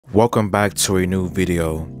Welcome back to a new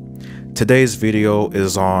video. Today's video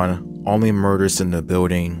is on Only Murders in the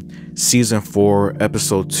Building, Season 4,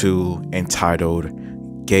 Episode 2,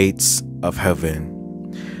 entitled Gates of Heaven,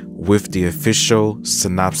 with the official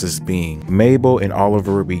synopsis being: Mabel and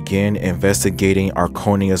Oliver begin investigating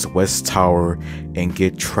Arconia's West Tower and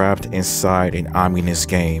get trapped inside an ominous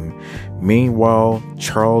game. Meanwhile,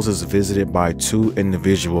 Charles is visited by two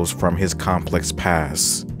individuals from his complex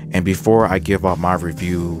past. And before I give out my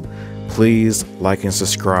review, please like and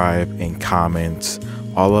subscribe and comment.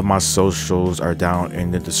 All of my socials are down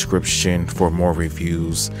in the description for more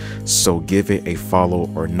reviews, so give it a follow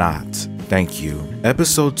or not. Thank you.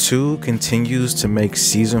 Episode 2 continues to make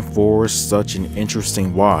Season 4 such an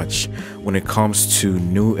interesting watch when it comes to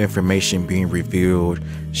new information being revealed,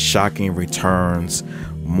 shocking returns,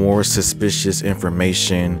 more suspicious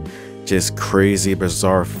information, just crazy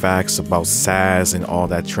bizarre facts about Sazz and all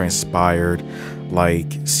that transpired.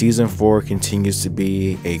 Like, Season 4 continues to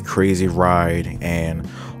be a crazy ride, and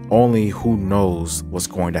only who knows what's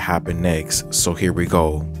going to happen next. So here we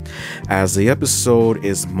go. As the episode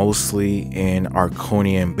is mostly an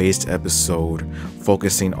Arconian based episode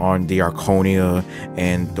focusing on the Arconia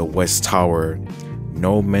and the West Tower,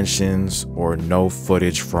 no mentions or no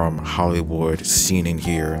footage from Hollywood seen in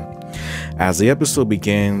here. As the episode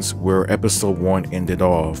begins where episode 1 ended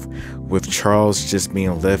off, with Charles just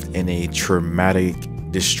being left in a traumatic,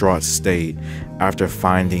 distraught state after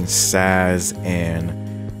finding Sazz and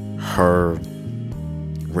her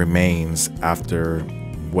remains after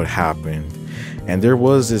what happened. And there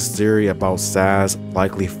was this theory about Sazz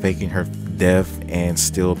likely faking her death and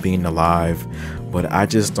still being alive, but I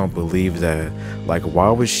just don't believe that. Like, why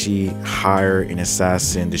would she hire an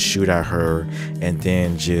assassin to shoot at her and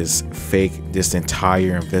then just fake this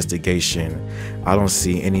entire investigation? I don't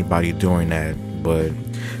see anybody doing that. But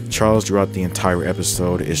Charles throughout the entire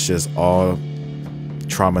episode is just all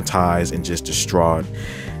traumatized and just distraught,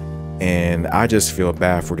 and I just feel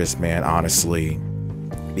bad for this man, honestly,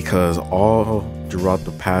 because all throughout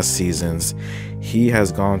the past seasons he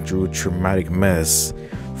has gone through a traumatic mess,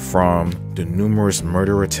 from the numerous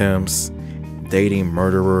murder attempts, dating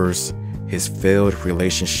murderers, his failed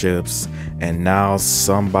relationships, and now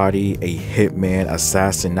somebody, a hitman,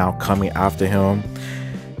 assassin, now coming after him.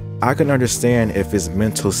 I can understand if his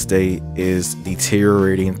mental state is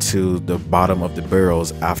deteriorating to the bottom of the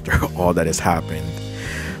barrels after all that has happened,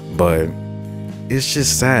 but it's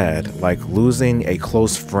just sad. Like, losing a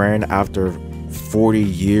close friend after 40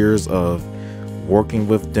 years of working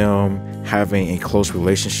with them, having a close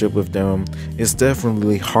relationship with them, is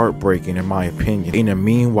definitely heartbreaking in my opinion. In the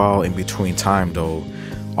meanwhile, in between time though,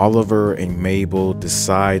 Oliver and Mabel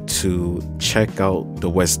decide to check out the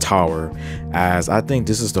West Tower, as I think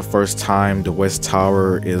this is the first time the West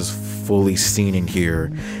Tower is fully seen in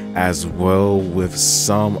here, as well with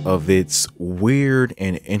some of its weird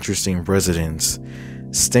and interesting residents.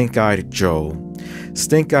 Stink-Eyed Joe.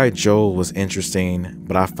 Stink-Eyed Joe was interesting,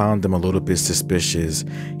 but I found him a little bit suspicious.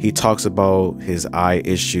 He talks about his eye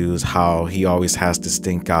issues, how he always has the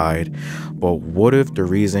stink-eyed, but what if the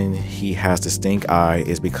reason he has the stink eye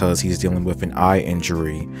is because he's dealing with an eye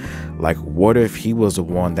injury? Like, what if he was the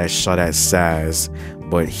one that shot at Sazz,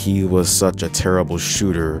 but he was such a terrible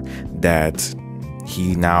shooter that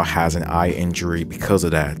he now has an eye injury because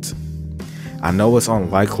of that? I know it's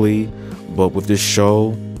unlikely, but with this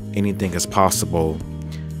show, anything is possible.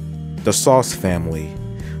 The Sazz family.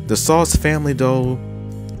 The Sazz family though,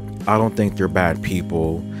 I don't think they're bad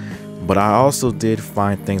people, but I also did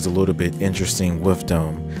find things a little bit interesting with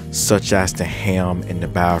them, such as the ham in the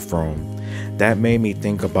bathroom. That made me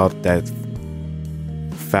think about that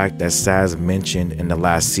fact that Sazz mentioned in the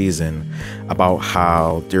last season about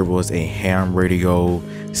how there was a ham radio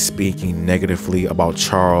speaking negatively about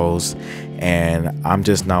Charles, and I'm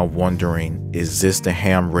just now wondering, is this the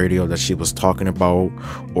ham radio that she was talking about,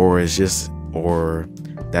 or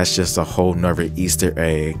that's just a whole nother Easter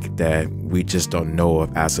egg that we just don't know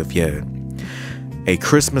of as of yet. A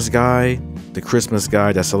Christmas guy, the Christmas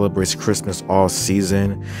guy that celebrates Christmas all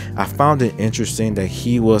season. I found it interesting that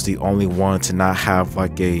he was the only one to not have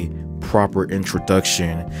like a proper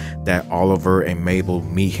introduction, that Oliver and Mabel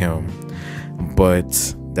meet him,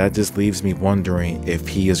 but that just leaves me wondering if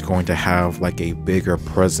he is going to have like a bigger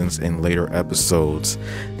presence in later episodes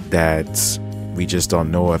that we just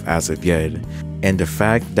don't know of as of yet. And the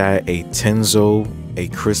fact that a tinsel, a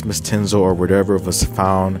Christmas tinsel or whatever, was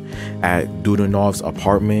found at Dudanov's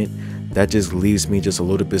apartment, that just leaves me just a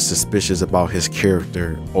little bit suspicious about his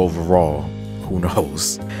character overall. Who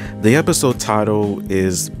knows? The episode title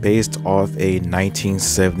is based off a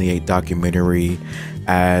 1978 documentary,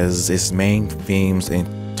 as its main themes and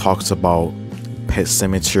talks about pet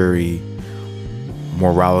cemetery,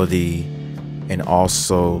 morality, and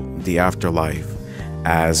also the afterlife,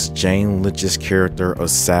 as Jane Lynch's character of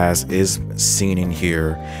Sazz is seen in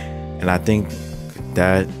here. And I think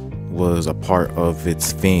that was a part of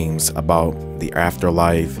its themes about the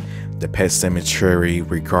afterlife, the pet cemetery,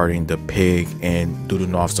 regarding the pig in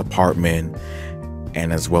Dudanov's apartment,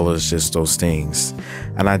 and as well as just those things.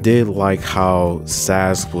 And I did like how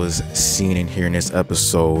Sazz was seen in here in this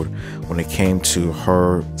episode when it came to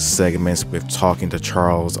her segments with talking to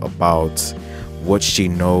Charles about what she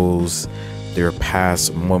knows, their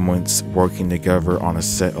past moments working together on a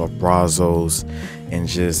set of Brazos, and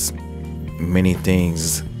just many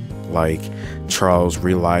things, like Charles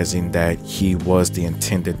realizing that he was the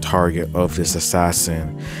intended target of this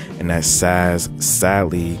assassin, and that Sazz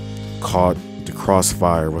sadly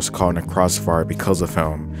was caught in a crossfire because of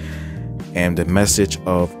him. And the message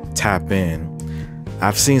of tap in,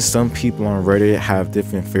 I've seen some people on Reddit have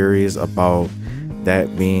different theories about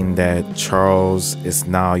that being that Charles, it's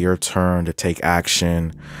now your turn to take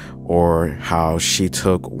action, or how she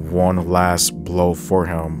took one last blow for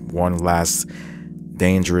him, one last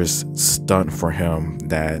dangerous stunt for him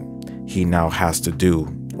that he now has to do,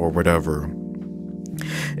 or whatever.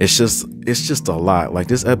 It's just a lot. Like,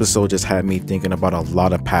 this episode just had me thinking about a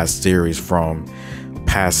lot of past theories from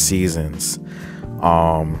past seasons.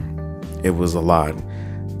 It was a lot.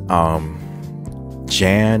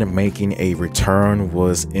 Jan making a return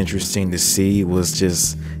was interesting to see. It was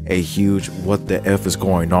just a huge what the F is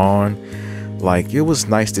going on. Like, it was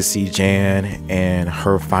nice to see Jan and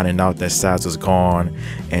her finding out that Sazz is gone,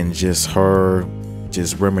 and just her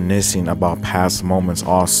just reminiscing about past moments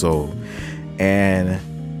also. And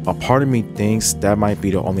a part of me thinks that might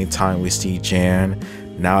be the only time we see Jan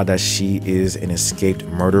now that she is an escaped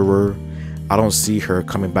murderer. I don't see her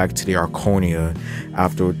coming back to the Arconia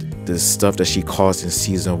after the stuff that she caused in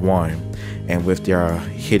season 1. And with their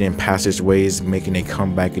hidden passageways making a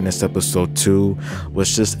comeback in this episode 2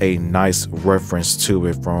 was just a nice reference to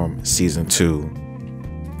it from season 2.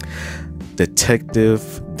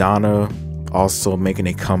 Detective Donna also making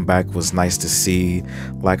a comeback was nice to see.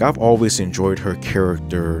 Like, I've always enjoyed her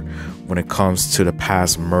character when it comes to the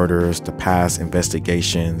past murders, the past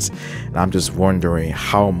investigations, and I'm just wondering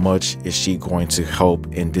how much is she going to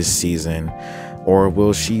help in this season, or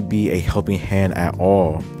will she be a helping hand at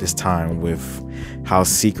all this time with how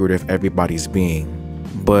secretive everybody's being.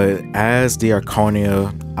 But as the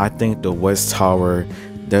Arconia, I think the West Tower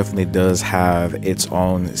definitely does have its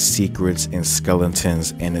own secrets and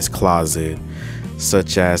skeletons in its closet,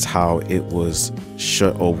 such as how it was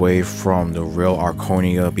shut away from the real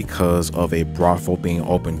Arconia because of a brothel being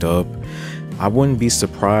opened up. I wouldn't be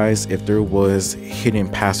surprised if there was hidden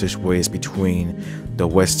passageways between the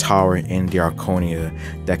West Tower and the Arconia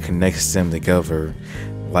that connects them together,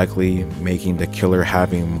 likely making the killer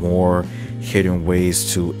having more hidden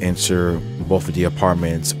ways to enter both of the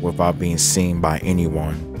apartments without being seen by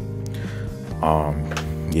anyone.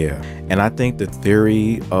 Yeah. And I think the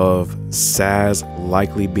theory of Sazz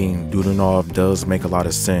likely being Dudanov does make a lot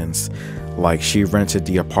of sense. Like, she rented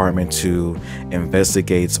the apartment to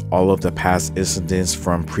investigate all of the past incidents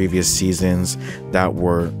from previous seasons that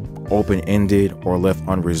were open-ended or left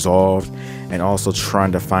unresolved, and also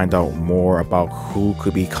trying to find out more about who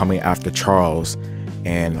could be coming after Charles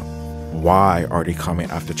and why are they coming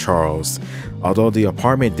after Charles. Although the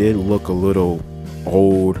apartment did look a little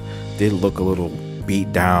old, did look a little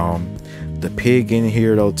beat down. The pig in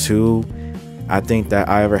here though too, I think that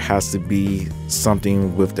either has to be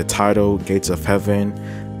something with the title Gates of Heaven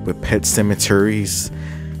with pet cemeteries,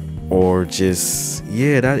 or just,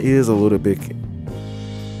 yeah, that is a little bit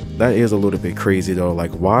crazy though.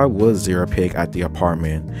 Like, why was there a pig at the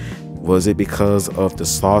apartment? Was it because of the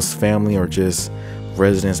Sazz family, or just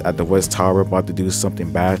residents at the West Tower about to do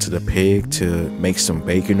something bad to the pig to make some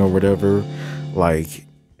bacon or whatever? Like,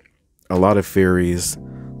 a lot of theories,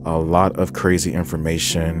 a lot of crazy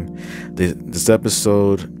information. This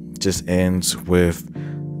episode just ends with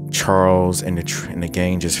Charles and the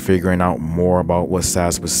gang just figuring out more about what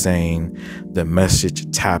Sazz was saying, the message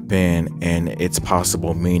tap in and its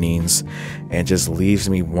possible meanings, and just leaves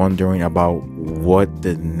me wondering about what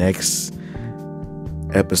the next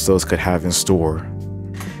episodes could have in store.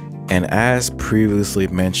 And as previously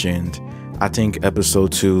mentioned, I think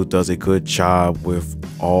episode 2 does a good job with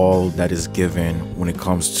all that is given when it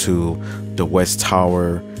comes to the West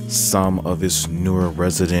Tower, some of its newer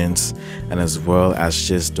residents, and as well as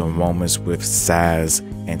just the moments with Sazz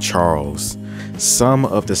and Charles. Some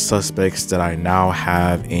of the suspects that I now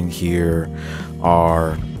have in here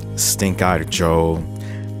are Stink-Eyed Joe,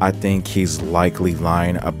 I think he's likely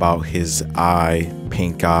lying about his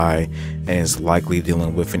pink eye, and is likely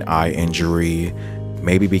dealing with an eye injury,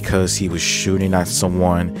 maybe because he was shooting at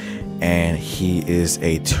someone and he is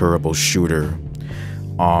a terrible shooter.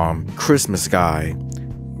 Christmas guy,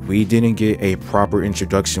 we didn't get a proper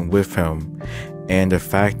introduction with him, and the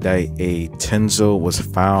fact that a tinsel was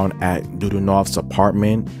found at Dudanov's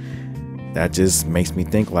apartment, that just makes me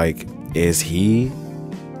think, like, is he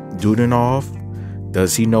Dudanov?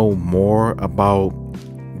 Does he know more about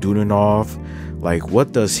Dudanov? Like,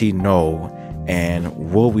 what does he know,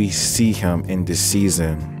 and will we see him in this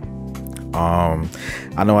season?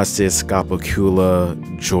 I know I said Scapula,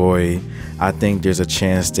 Joy. I think there's a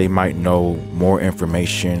chance they might know more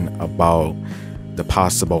information about the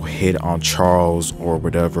possible hit on Charles or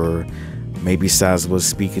whatever. Maybe Sazz was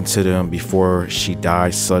speaking to them before she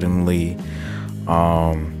died suddenly.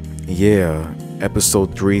 Yeah,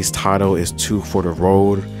 episode 3's title is 2 for the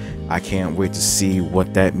Road. I can't wait to see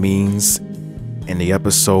what that means in the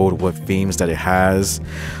episode, what themes that it has.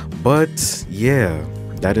 But yeah,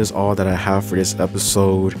 that is all that I have for this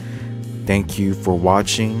episode. Thank you for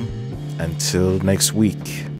watching. Until next week.